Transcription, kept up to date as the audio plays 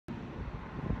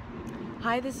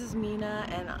Hi, this is Mina,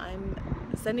 and I'm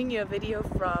sending you a video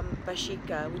from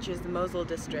Bashika, which is the Mosul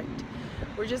district.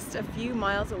 We're just a few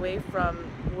miles away from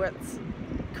what's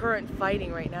current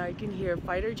fighting right now. You can hear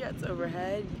fighter jets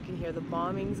overhead, you can hear the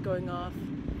bombings going off,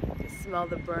 you can smell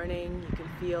the burning, you can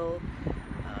feel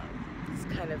this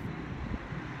kind of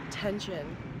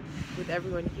tension with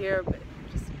everyone here, but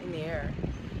just in the air.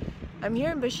 I'm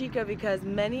here in Bashika because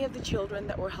many of the children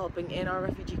that we're helping in our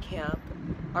refugee camp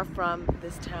are from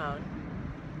this town.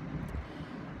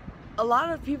 A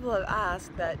lot of people have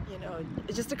asked that,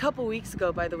 just a couple weeks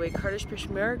ago, by the way, Kurdish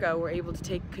Peshmerga were able to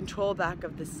take control back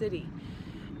of the city.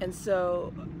 And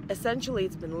so essentially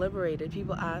it's been liberated.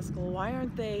 People ask, well, why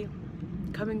aren't they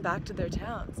coming back to their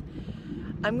towns?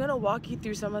 I'm going to walk you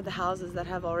through some of the houses that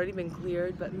have already been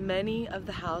cleared, but many of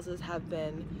the houses have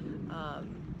been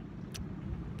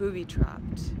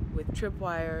booby-trapped with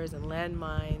tripwires and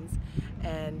landmines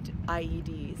and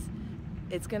IEDs.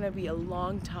 It's going to be a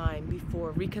long time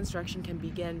before reconstruction can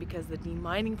begin because the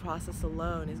demining process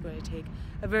alone is going to take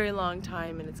a very long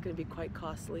time and it's going to be quite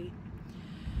costly.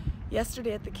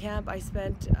 Yesterday at the camp I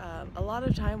spent a lot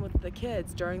of time with the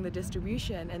kids during the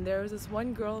distribution, and there was this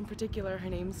one girl in particular. Her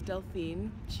name's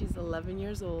Delphine. She's 11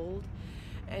 years old,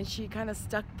 and she kind of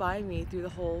stuck by me through the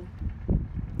whole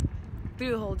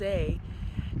day,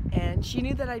 and she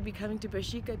knew that I'd be coming to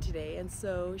Bashika today, and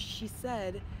so she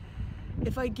said,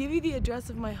 if I give you the address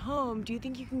of my home, do you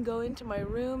think you can go into my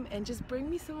room and just bring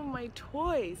me some of my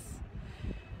toys?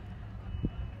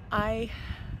 I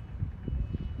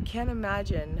can't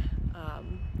imagine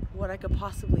what I could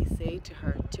possibly say to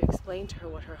her to explain to her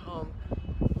what her home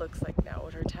looks like now,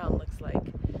 what her town looks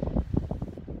like.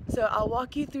 So I'll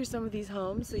walk you through some of these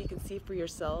homes so you can see for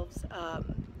yourselves.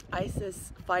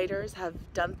 ISIS fighters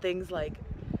have done things like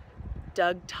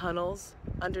dug tunnels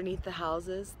underneath the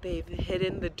houses. They've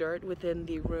hidden the dirt within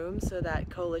the rooms so that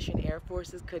coalition air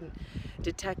forces couldn't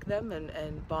detect them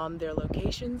and bomb their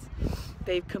locations.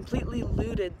 They've completely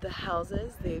looted the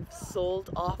houses. They've sold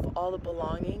off all the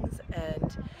belongings,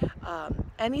 and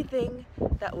anything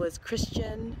that was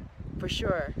Christian, for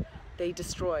sure, they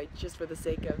destroyed just for the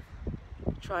sake of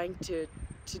trying to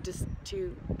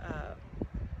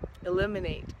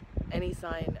eliminate any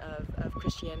sign of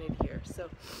Christianity here. So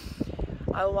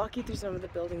I'll walk you through some of the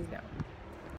buildings now.